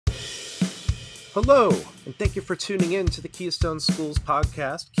Hello, and thank you for tuning in to the Keystone Schools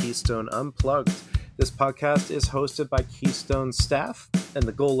podcast, Keystone Unplugged. This podcast is hosted by Keystone staff, and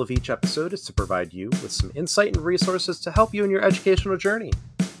the goal of each episode is to provide you with some insight and resources to help you in your educational journey.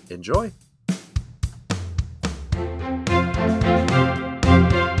 Enjoy!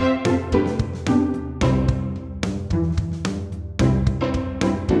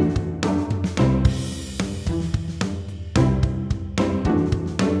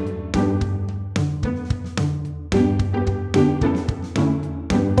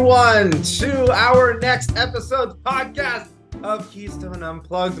 To our next episode's podcast of Keystone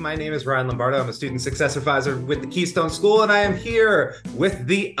Unplugged. My name is Ryan Lombardo. I'm a student success advisor with the Keystone School, and I am here with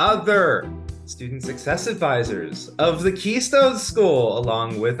the other student success advisors of the Keystone School,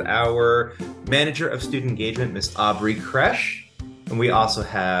 along with our manager of student engagement, Miss Aubrey Kresh. And we also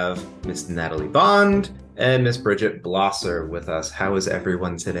have Miss Natalie Bond and Miss Bridget Blosser with us. How is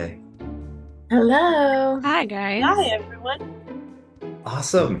everyone today? Hello. Hi, guys. Hi, everyone.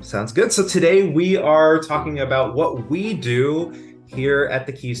 Awesome. Sounds good. So today we are talking about what we do here at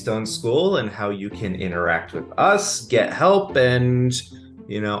the Keystone School and how you can interact with us, get help, and,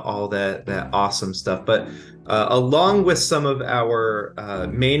 all that awesome stuff. But along with some of our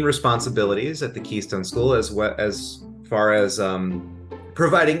main responsibilities at the Keystone School, as far as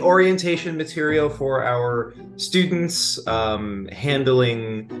providing orientation material for our students,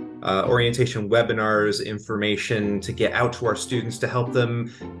 handling orientation webinars, information to get out to our students to help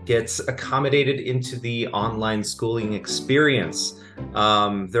them get accommodated into the online schooling experience.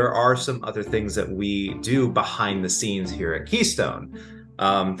 There are some other things that we do behind the scenes here at Keystone.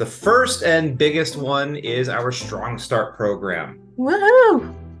 The first and biggest one is our Strong Start program.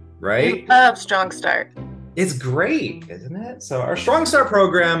 Woohoo! Right? I love Strong Start. It's great, isn't it? So our Strong Start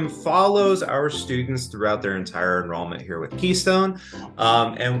program follows our students throughout their entire enrollment here with Keystone.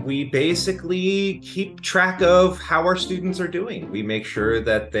 And we basically keep track of how our students are doing. We make sure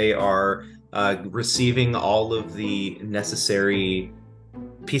that they are receiving all of the necessary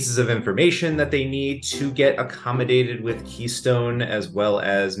pieces of information that they need to get accommodated with Keystone, as well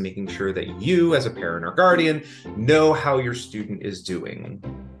as making sure that you, as a parent or guardian, know how your student is doing.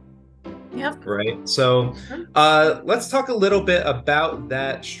 Yep. Right. So let's talk a little bit about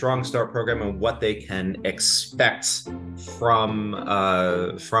that Strong Start program and what they can expect from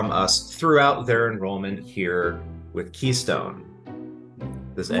us throughout their enrollment here with Keystone.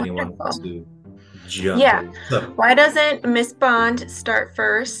 Does anyone want to jump? Yeah. So, why doesn't Miss Bond start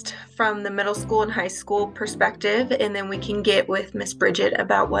first from the middle school and high school perspective, and then we can get with Miss Bridget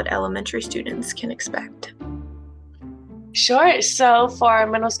about what elementary students can expect? Sure. So for our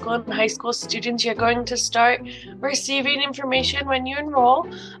middle school and high school students, you're going to start receiving information when you enroll,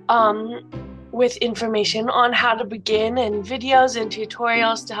 with information on how to begin and videos and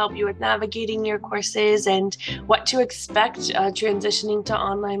tutorials to help you with navigating your courses and what to expect transitioning to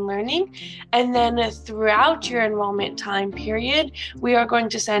online learning. And then throughout your enrollment time period, we are going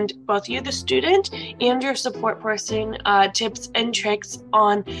to send both you, the student, and your support person tips and tricks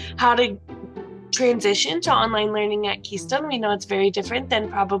on how to transition to online learning at Keystone. We know it's very different than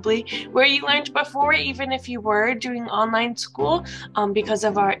probably where you learned before, even if you were doing online school, because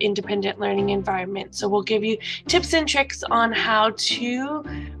of our independent learning environment. So we'll give you tips and tricks on how to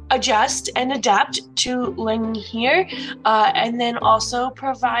adjust and adapt to learning here, and then also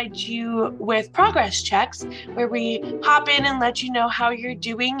provide you with progress checks where we hop in and let you know how you're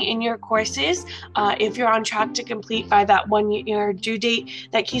doing in your courses, if you're on track to complete by that 1 year due date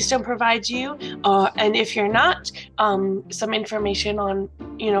that Keystone provides you, and if you're not, some information on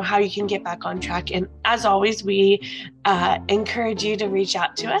how you can get back on track. And as always, we encourage you to reach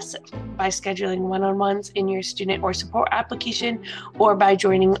out to us by scheduling one-on-ones in your student or support application, or by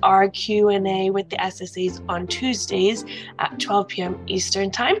joining our Q&A with the SSAs on Tuesdays at 12 p.m.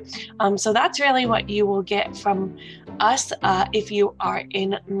 Eastern Time. So that's really what you will get from us if you are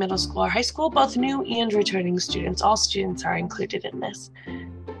in middle school or high school, both new and returning students. All students are included in this.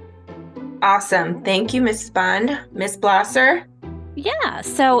 Awesome. Thank you, Miss Bond. Miss Blosser? Yeah,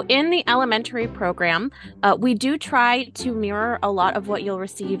 so in the elementary program, we do try to mirror a lot of what you'll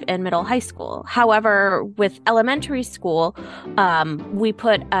receive in middle high school. However, with elementary school, we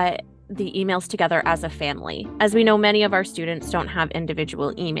put the emails together as a family. As we know, many of our students don't have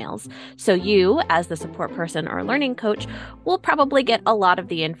individual emails. So you, as the support person or learning coach, will probably get a lot of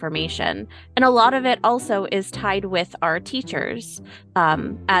the information. And a lot of it also is tied with our teachers,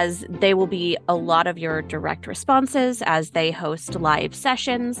 as they will be a lot of your direct responses as they host live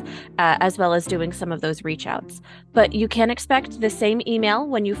sessions, as well as doing some of those reach outs. But you can expect the same email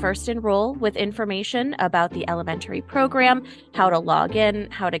when you first enroll with information about the elementary program, how to log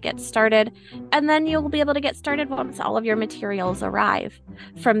in, how to get started, started, and then you'll be able to get started once all of your materials arrive.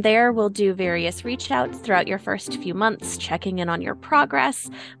 From there, we'll do various reach outs throughout your first few months, checking in on your progress,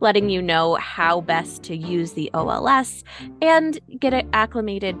 letting you know how best to use the OLS, and get it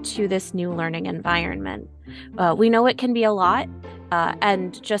acclimated to this new learning environment. We know it can be a lot.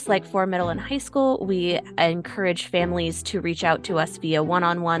 And just like for middle and high school, we encourage families to reach out to us via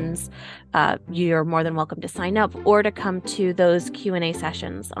one-on-ones. You're more than welcome to sign up or to come to those Q&A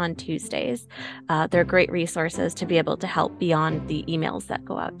sessions on Tuesdays. They're great resources to be able to help beyond the emails that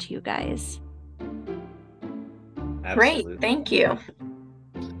go out to you guys. Absolutely. Great, thank you.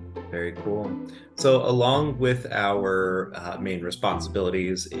 Very cool. So along with our main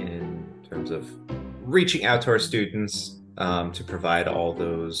responsibilities in terms of reaching out to our students, to provide all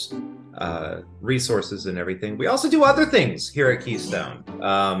those resources and everything, we also do other things here at Keystone.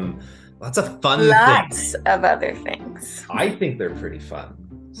 Lots of fun things. Lots of other things. I think they're pretty fun.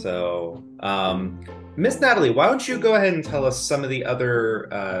 So, Miss Natalie, why don't you go ahead and tell us some of the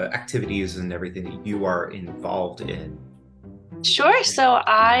other activities and everything that you are involved in? Sure. So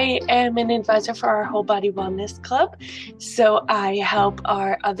I am an advisor for our Whole Body Wellness Club. So I help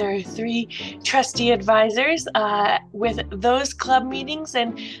our other 3 trustee advisors with those club meetings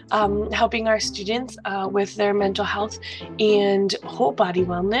and helping our students with their mental health and whole body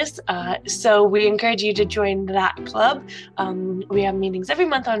wellness. So we encourage you to join that club. We have meetings every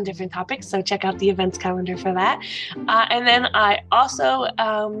month on different topics. So check out the events calendar for that. And then I also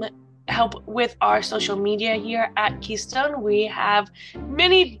help with our social media here at Keystone. We have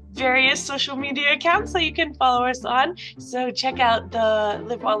many various social media accounts that you can follow us on. So check out the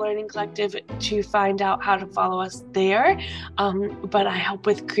Live While Learning Collective to find out how to follow us there. But I help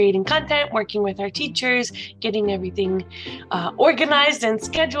with creating content, working with our teachers, getting everything organized and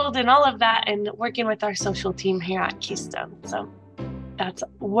scheduled and all of that, and working with our social team here at Keystone. So that's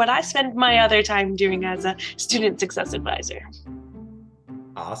what I spend my other time doing as a student success advisor.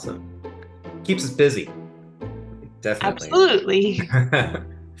 Awesome. Keeps us busy. Definitely. Absolutely.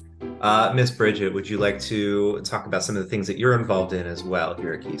 Miss Bridget, would you like to talk about some of the things that you're involved in as well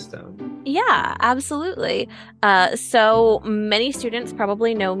here at Keystone? Yeah, absolutely. So many students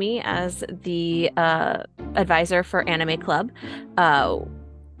probably know me as the advisor for Anime Club.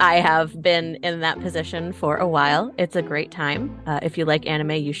 I have been in that position for a while. It's a great time. If you like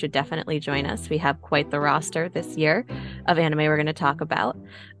anime, you should definitely join us. We have quite the roster this year of anime we're going to talk about.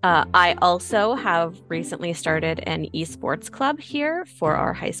 I also have recently started an esports club here for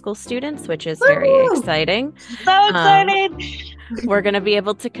our high school students, which is very exciting. So excited! We're going to be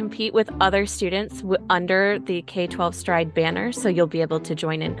able to compete with other students under the K-12 Stride banner, so you'll be able to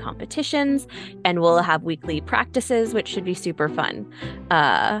join in competitions, and we'll have weekly practices, which should be super fun.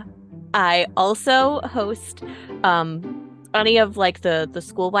 I also host any of like the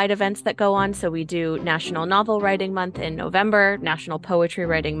school-wide events that go on. So we do National Novel Writing Month in November, National Poetry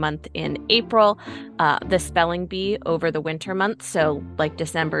Writing Month in April, the Spelling Bee over the winter months. So like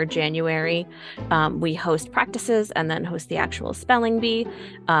December, January, we host practices and then host the actual Spelling Bee.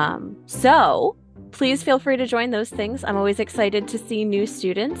 So please feel free to join those things. I'm always excited to see new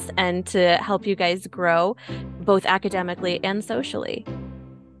students and to help you guys grow both academically and socially.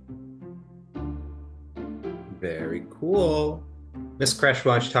 Very cool. Miss Kresh,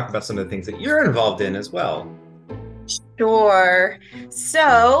 why don't you talk about some of the things that you're involved in as well? Sure.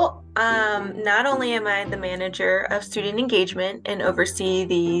 So, not only am I the manager of student engagement and oversee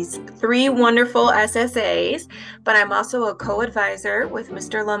these 3 wonderful SSAs, but I'm also a co-advisor with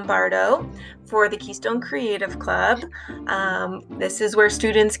Mr. Lombardo for the Keystone Creative Club. This is where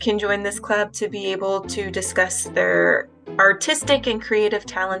students can join this club to be able to discuss their artistic and creative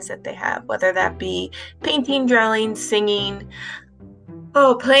talents that they have, whether that be painting, drawing, singing,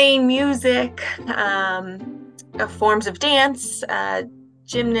 playing music, forms of dance,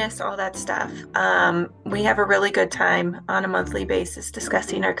 gymnasts, all that stuff. We have a really good time on a monthly basis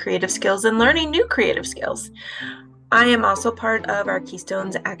discussing our creative skills and learning new creative skills. I am also part of our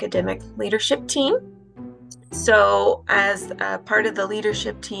Keystone's academic leadership team. So as part of the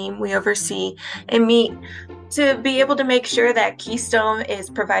leadership team, we oversee and meet to be able to make sure that Keystone is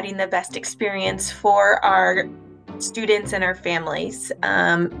providing the best experience for our students and our families.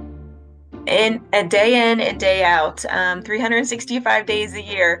 In a day in and day out, 365 days a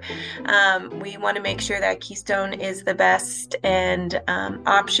year, we want to make sure that Keystone is the best and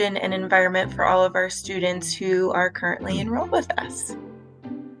option and environment for all of our students who are currently enrolled with us.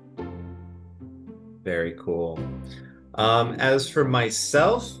 Very cool. As for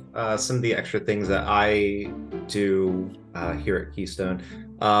myself, some of the extra things that I do here at Keystone,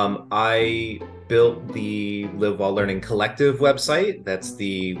 I built the Live While Learning Collective website. That's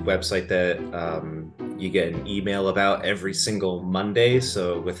the website that you get an email about every single Monday.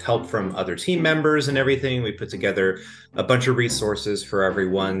 So with help from other team members and everything, we put together a bunch of resources for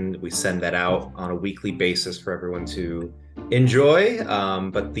everyone. We send that out on a weekly basis for everyone to enjoy.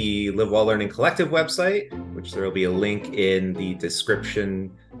 But the Live While Learning Collective website, which there will be a link in the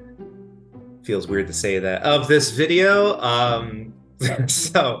description, feels weird to say that, of this video.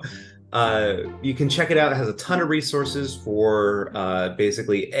 So you can check it out. It has a ton of resources for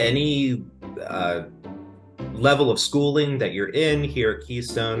basically any level of schooling that you're in here at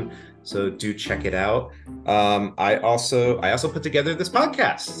Keystone. So do check it out. I also put together this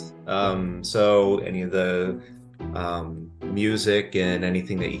podcast. So any of the music and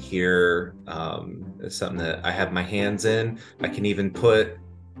anything that you hear is something that I have my hands in. I can even put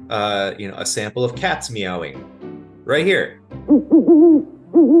a sample of cats meowing right here.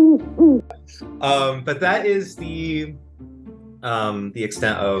 But that is the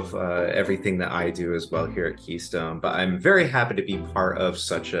extent of everything that I do as well here at Keystone. But I'm very happy to be part of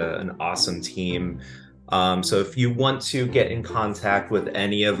such an awesome team. So if you want to get in contact with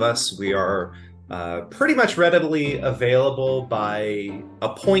any of us, we are pretty much readily available by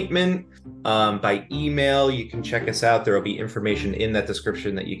appointment, by email. You can check us out. There will be information in that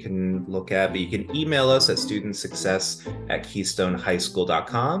description that you can look at, but you can email us at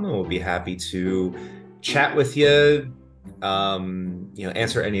studentsuccess@keystonehighschool.com, and we'll be happy to chat with you,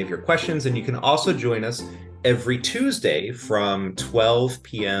 answer any of your questions. And you can also join us every Tuesday from 12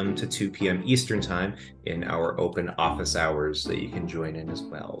 p.m. to 2 p.m. Eastern Time in our open office hours that you can join in as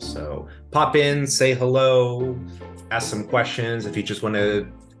well. So pop in, say hello, ask some questions. If you just want to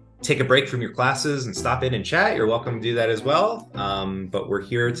take a break from your classes and stop in and chat, you're welcome to do that as well. But we're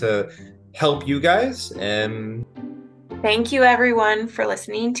here to help you guys. And thank you, everyone, for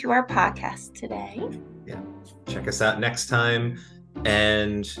listening to our podcast today. Yeah, check us out next time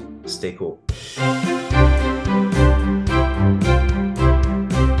and stay cool.